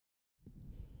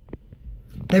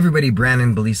Hey everybody,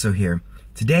 Brannon, Beliso here.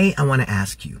 Today I want to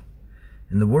ask you,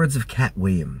 in the words of Cat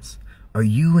Williams, are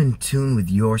you in tune with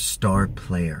your star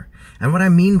player? And what I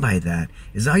mean by that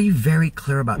is, are you very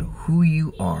clear about who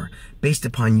you are based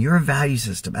upon your value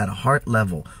system at a heart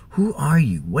level? Who are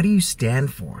you? What do you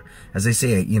stand for? As I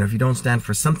say, if you don't stand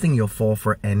for something, you'll fall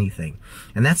for anything.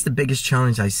 And that's the biggest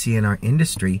challenge I see in our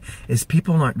industry, is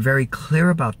people aren't very clear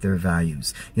about their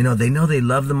values. They know they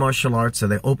love the martial arts, so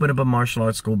they open up a martial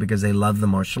arts school because they love the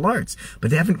martial arts,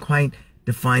 but they haven't quite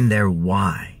defined their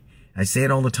why. I say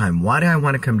it all the time. Why do I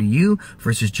want to come to you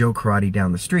versus Joe Karate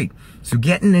down the street? So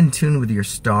getting in tune with your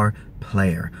star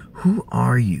player. Who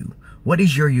are you? What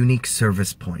is your unique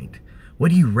service point?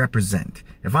 What do you represent?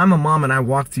 If I'm a mom and I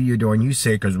walk through your door and you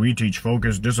say, because we teach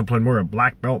focus, discipline, we're a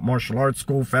black belt martial arts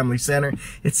school, family center,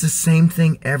 it's the same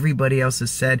thing everybody else has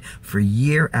said for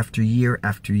year after year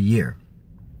after year.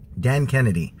 Dan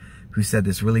Kennedy, who said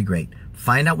this really great: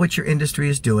 find out what your industry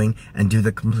is doing and do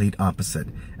the complete opposite.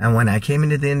 And when I came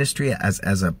into the industry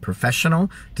as a professional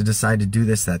to decide to do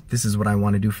this, that this is what I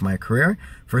want to do for my career,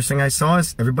 first thing I saw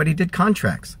is everybody did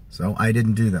contracts, so I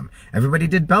didn't do them. Everybody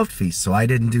did belt feasts, so I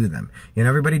didn't do them.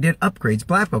 Everybody did upgrades,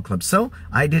 black belt clubs, so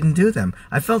I didn't do them.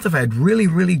 I felt if I had really,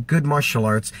 really good martial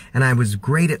arts and I was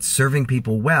great at serving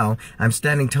people well, I'm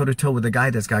standing toe-to-toe with a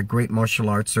guy that's got great martial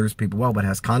arts, serves people well, but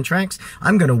has contracts,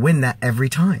 I'm going to win that every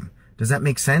time. Does that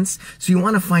make sense? So you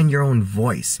want to find your own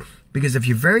voice, because if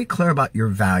you're very clear about your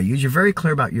values, you're very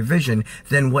clear about your vision,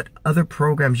 then what other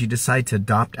programs you decide to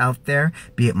adopt out there,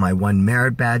 be it My One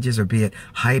Merit badges, or be it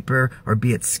Hyper, or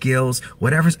be it Skills,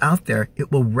 whatever's out there,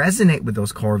 it will resonate with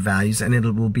those core values and it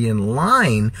will be in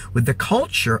line with the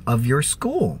culture of your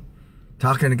school.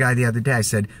 Talking to a guy the other day, I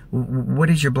said, what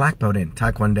is your black belt in?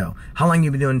 Taekwondo. How long have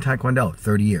you been doing Taekwondo?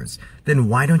 30 years. Then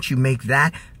why don't you make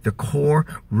that the core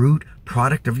root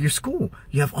product of your school?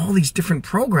 You have all these different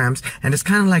programs, and it's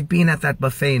kind of like being at that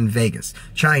buffet in Vegas.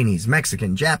 Chinese,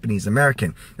 Mexican, Japanese,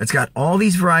 American. It's got all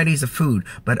these varieties of food,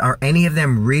 but are any of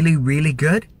them really, really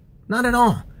good? Not at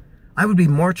all. I would be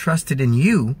more trusted in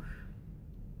you,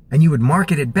 and you would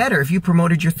market it better if you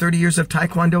promoted your 30 years of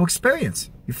Taekwondo experience.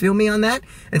 You feel me on that?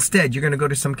 Instead, you're going to go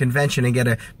to some convention and get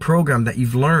a program that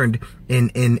you've learned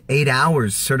in 8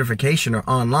 hours certification or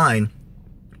online,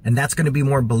 and that's going to be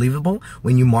more believable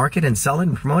when you market and sell it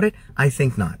and promote it? I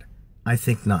think not. I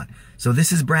think not. So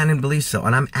this is Brannon Beliso,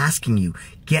 and I'm asking you,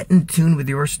 get in tune with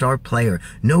your star player.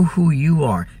 Know who you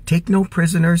are. Take no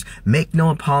prisoners. Make no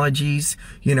apologies.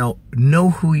 Know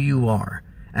who you are.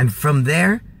 And from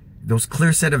there, those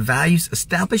clear set of values,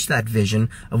 establish that vision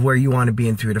of where you want to be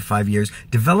in 3 to 5 years,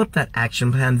 develop that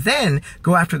action plan, then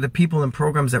go after the people and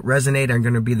programs that resonate and are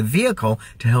going to be the vehicle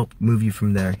to help move you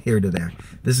from there, here to there.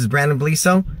 This is Brannon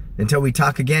Beliso. Until we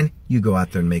talk again, you go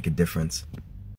out there and make a difference.